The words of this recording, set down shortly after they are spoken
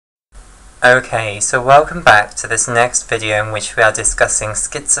Okay, so welcome back to this next video in which we are discussing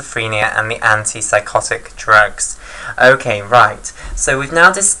schizophrenia and the antipsychotic drugs. Okay, right, so we've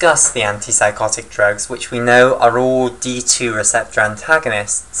now discussed the antipsychotic drugs, which we know are all D2 receptor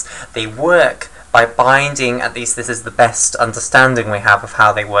antagonists. They work by binding, at least this is the best understanding we have of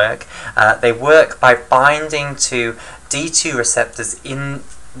how they work by binding to D2 receptors in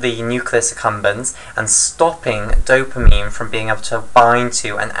the nucleus accumbens and stopping dopamine from being able to bind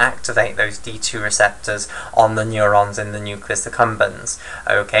to and activate those D2 receptors on the neurons in the nucleus accumbens.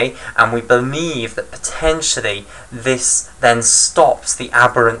 Okay, and we believe that potentially this then stops the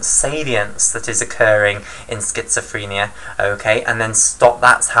aberrant salience that is occurring in schizophrenia. Okay, and then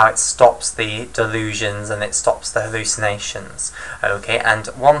that's how it stops the delusions and it stops the hallucinations. Okay, and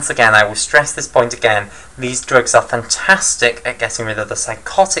once again I will stress this point again, these drugs are fantastic at getting rid of the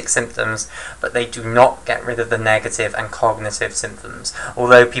psychotic symptoms, but they do not get rid of the negative and cognitive symptoms.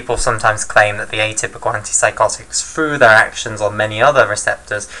 Although people sometimes claim that the atypical antipsychotics, through their actions on many other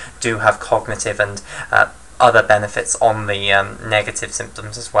receptors, do have cognitive and other benefits on the negative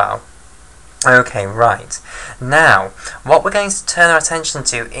symptoms as well. Okay, right. Now, what we're going to turn our attention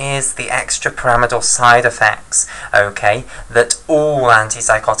to is the extrapyramidal side effects, okay, that all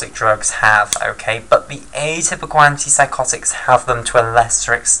antipsychotic drugs have, okay, but the atypical antipsychotics have them to a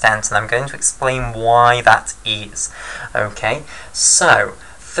lesser extent, and I'm going to explain why that is, okay. So,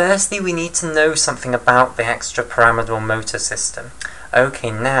 firstly, we need to know something about the extrapyramidal motor system. Okay,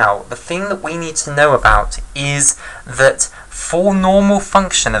 now, the thing that we need to know about is that for normal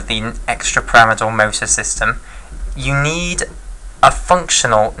function of the extrapyramidal motor system, you need a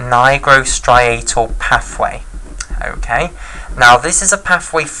functional nigrostriatal pathway. Okay, now this is a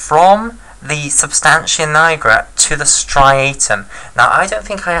pathway from the substantia nigra to the striatum. Now I don't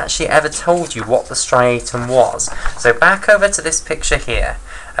think I actually ever told you what the striatum was. So back over to this picture here.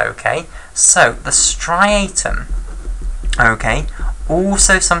 Okay, so the striatum, okay,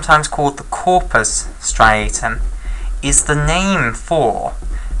 also sometimes called the corpus striatum, is the name for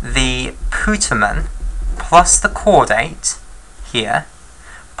the putamen plus the caudate here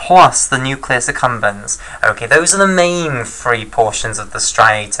plus the nucleus accumbens. Okay, those are the main three portions of the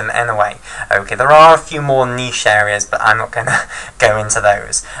striatum anyway. Okay, there are a few more niche areas, but I'm not going to go into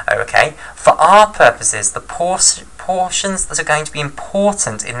those. Okay, for our purposes, the portions that are going to be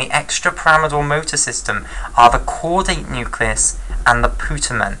important in the extrapyramidal motor system are the caudate nucleus and the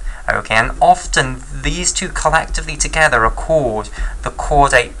putamen. Okay, and often these two collectively together are called the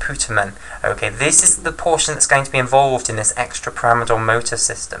caudate putamen. Okay, this is the portion that's going to be involved in this extrapyramidal motor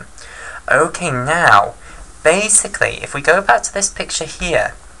system. Okay, now, basically, if we go back to this picture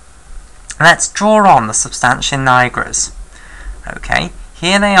here, let's draw on the substantia nigras. Okay,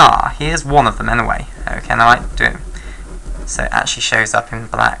 here they are. Here's one of them anyway. Okay, and I like to do it so it actually shows up in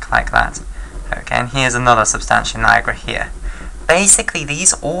black like that. Okay, and here's another substantia nigra here. Basically,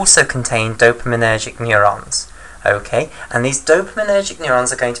 these also contain dopaminergic neurons, okay? And these dopaminergic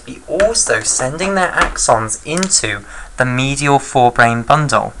neurons are going to be also sending their axons into the medial forebrain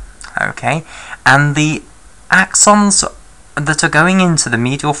bundle, okay? And the axons that are going into the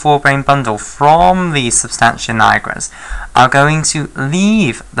medial forebrain bundle from these substantia nigras are going to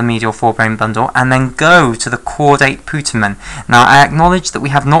leave the medial forebrain bundle and then go to the caudate putamen. Now, I acknowledge that we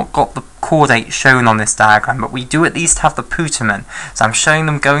have not got the caudate shown on this diagram, but we do at least have the putamen. So I'm showing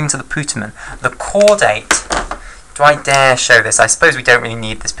them going to the putamen. The caudate, do I dare show this? I suppose we don't really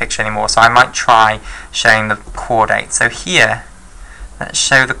need this picture anymore, so I might try showing the caudate. So here, let's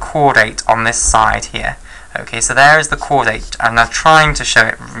show the caudate on this side here. Okay, so there is the caudate, and I'm trying to show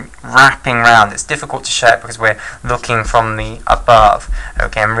it wrapping round. It's difficult to show it because we're looking from the above.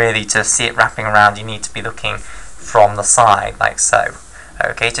 Okay, and really to see it wrapping around, you need to be looking from the side, like so.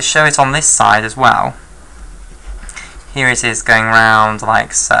 Okay, to show it on this side as well, here it is going round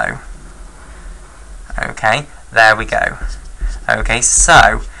like so. Okay, there we go. Okay,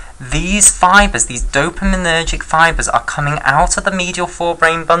 so these fibers, these dopaminergic fibers, are coming out of the medial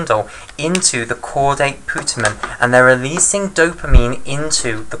forebrain bundle into the caudate putamen, and they're releasing dopamine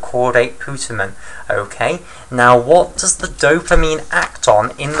into the caudate putamen. Okay, now what does the dopamine act on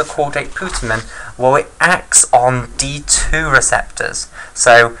in the caudate putamen? Well, it acts on D2 receptors.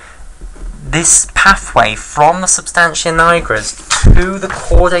 So this pathway from the substantia nigras to the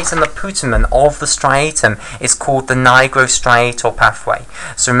caudate and the putamen of the striatum is called the nigrostriatal pathway.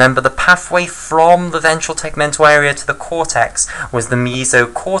 So remember, the pathway from the ventral tegmental area to the cortex was the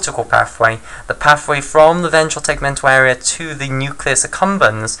mesocortical pathway. The pathway from the ventral tegmental area to the nucleus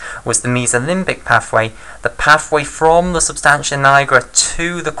accumbens was the mesolimbic pathway. The pathway from the substantia nigra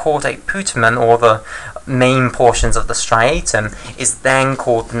to the caudate putamen, or the main portions of the striatum, is then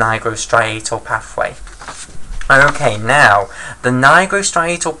called the nigrostriatal nigrostriatal pathway. Okay, now, the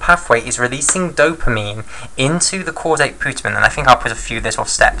nigrostriatal pathway is releasing dopamine into the caudate putamen, and I think I'll put a few little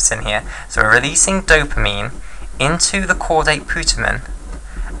steps in here. So we're releasing dopamine into the caudate putamen,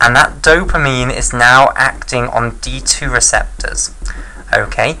 and that dopamine is now acting on D2 receptors.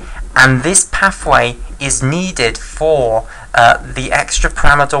 Okay, and this pathway is needed for the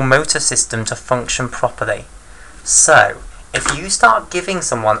extrapyramidal motor system to function properly. So, if you start giving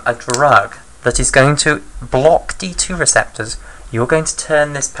someone a drug that is going to block D2 receptors, you're going to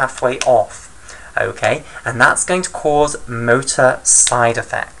turn this pathway off. Okay, and that's going to cause motor side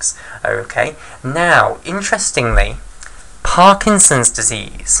effects. Okay, now, interestingly, Parkinson's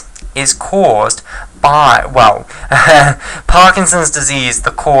disease is caused by, well, Parkinson's disease,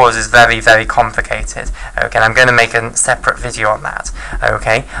 the cause is very, very complicated. Okay, and I'm going to make a separate video on that.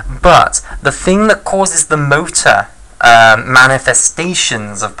 Okay, but the thing that causes the motor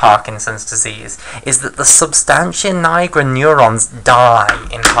manifestations of Parkinson's disease is that the substantia nigra neurons die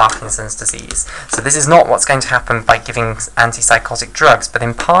in Parkinson's disease. So this is not what's going to happen by giving antipsychotic drugs, but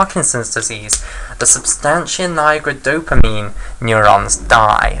in Parkinson's disease, the substantia nigra dopamine neurons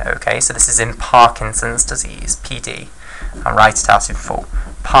die. Okay, so this is in Parkinson's disease, PD. I'll write it out in full.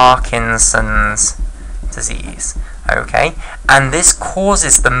 Parkinson's disease. Okay, and this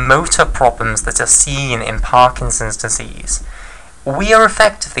causes the motor problems that are seen in Parkinson's disease. We are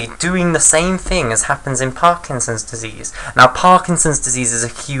effectively doing the same thing as happens in Parkinson's disease. Now, Parkinson's disease is a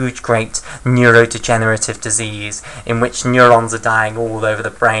huge, great neurodegenerative disease in which neurons are dying all over the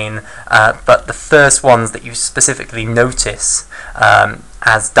brain, but the first ones that you specifically notice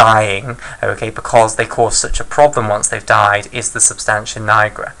as dying, okay, because they cause such a problem once they've died, is the substantia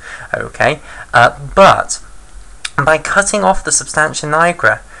nigra. Okay, but by cutting off the substantia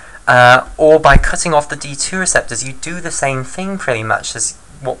nigra, or by cutting off the D2 receptors, you do the same thing pretty much as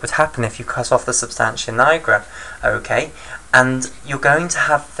what would happen if you cut off the substantia nigra, okay? And you're going to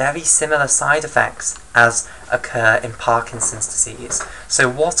have very similar side effects as occur in Parkinson's disease. So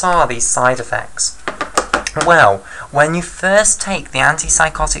what are these side effects? Well, when you first take the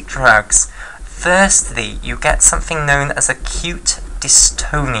antipsychotic drugs, firstly, you get something known as acute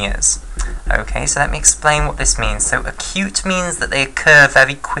dystonias. Okay, so let me explain what this means. So acute means that they occur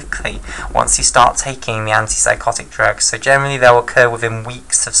very quickly once you start taking the antipsychotic drugs. So generally they'll occur within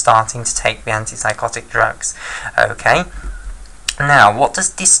weeks of starting to take the antipsychotic drugs. Okay, now what does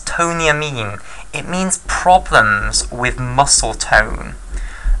dystonia mean? It means problems with muscle tone.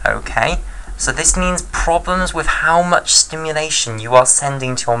 Okay, so this means problems with how much stimulation you are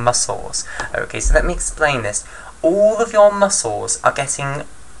sending to your muscles. Okay, so let me explain this. All of your muscles are getting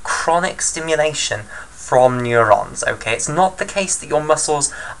chronic stimulation from neurons. Okay, it's not the case that your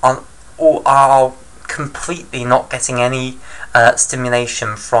muscles are completely not getting any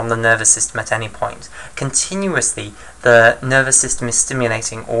stimulation from the nervous system at any point. Continuously, the nervous system is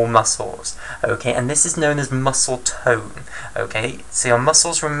stimulating all muscles. Okay, and this is known as muscle tone. Okay, so your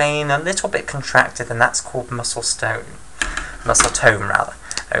muscles remain a little bit contracted, and that's called muscle tone rather.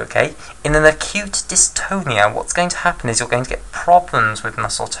 Okay, in an acute dystonia, what's going to happen is you're going to get problems with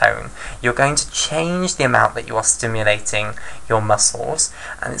muscle tone. You're going to change the amount that you are stimulating your muscles,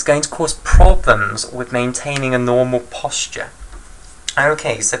 and it's going to cause problems with maintaining a normal posture.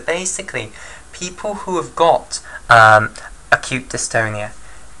 Okay, so basically, people who have got acute dystonia,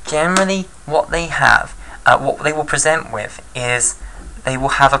 generally what they have, what they will present with is they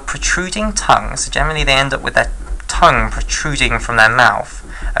will have a protruding tongue. So generally they end up with their tongue protruding from their mouth.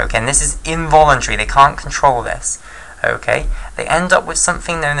 Okay, and this is involuntary, they can't control this. Okay, they end up with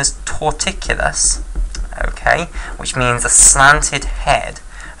something known as torticollis, okay, which means a slanted head.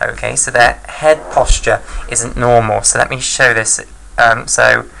 Okay, so their head posture isn't normal. So let me show this.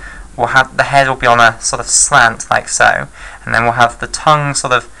 So we'll have the head will be on a sort of slant like so, and then we'll have the tongue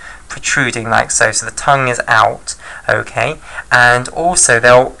sort of protruding like so. So the tongue is out. Okay, and also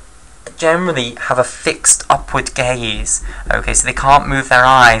they'll generally have a fixed upward gaze. Okay, so they can't move their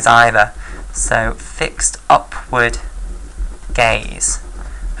eyes either. So fixed upward gaze.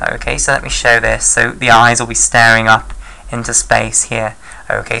 Okay, so let me show this. So the eyes will be staring up into space here.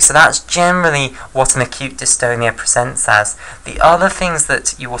 Okay, so that's generally what an acute dystonia presents as. The other things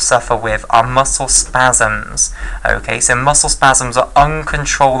that you will suffer with are muscle spasms. Okay, so muscle spasms are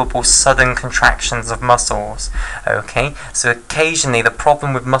uncontrollable sudden contractions of muscles. Okay, so occasionally the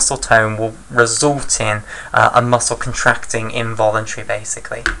problem with muscle tone will result in a muscle contracting involuntarily,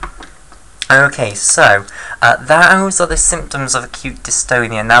 basically. Okay, so those are the symptoms of acute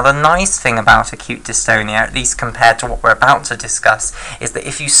dystonia. Now, the nice thing about acute dystonia, at least compared to what we're about to discuss, is that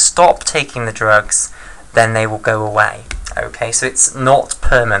if you stop taking the drugs, then they will go away. Okay, so it's not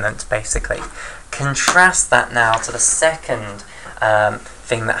permanent, basically. Contrast that now to the second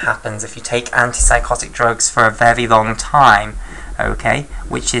thing that happens if you take antipsychotic drugs for a very long time, okay,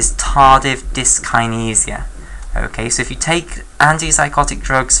 which is tardive dyskinesia. Okay, so if you take antipsychotic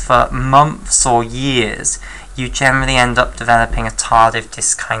drugs for months or years, you generally end up developing a tardive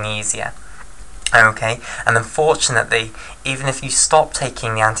dyskinesia. Okay, and unfortunately, even if you stop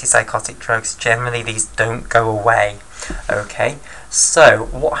taking the antipsychotic drugs, generally these don't go away. Okay, so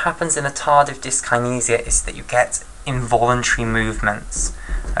what happens in a tardive dyskinesia is that you get involuntary movements.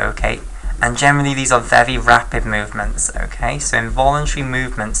 Okay, and generally these are very rapid movements. Okay, so involuntary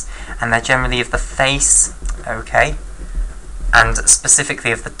movements, and they're generally of the face, okay, and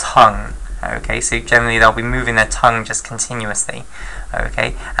specifically of the tongue. Okay, so generally they'll be moving their tongue just continuously,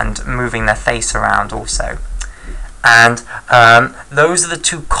 okay, and moving their face around also. And those are the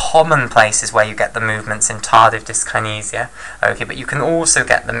two common places where you get the movements in tardive dyskinesia, okay, but you can also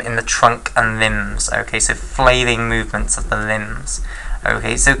get them in the trunk and limbs, okay, so flailing movements of the limbs.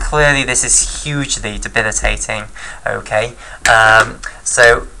 Okay, so clearly this is hugely debilitating, okay.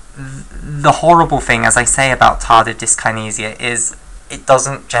 So the horrible thing, as I say, about tardive dyskinesia is it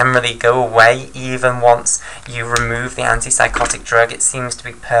doesn't generally go away even once you remove the antipsychotic drug. It seems to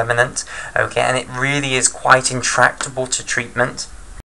be permanent, okay, and it really is quite intractable to treatment.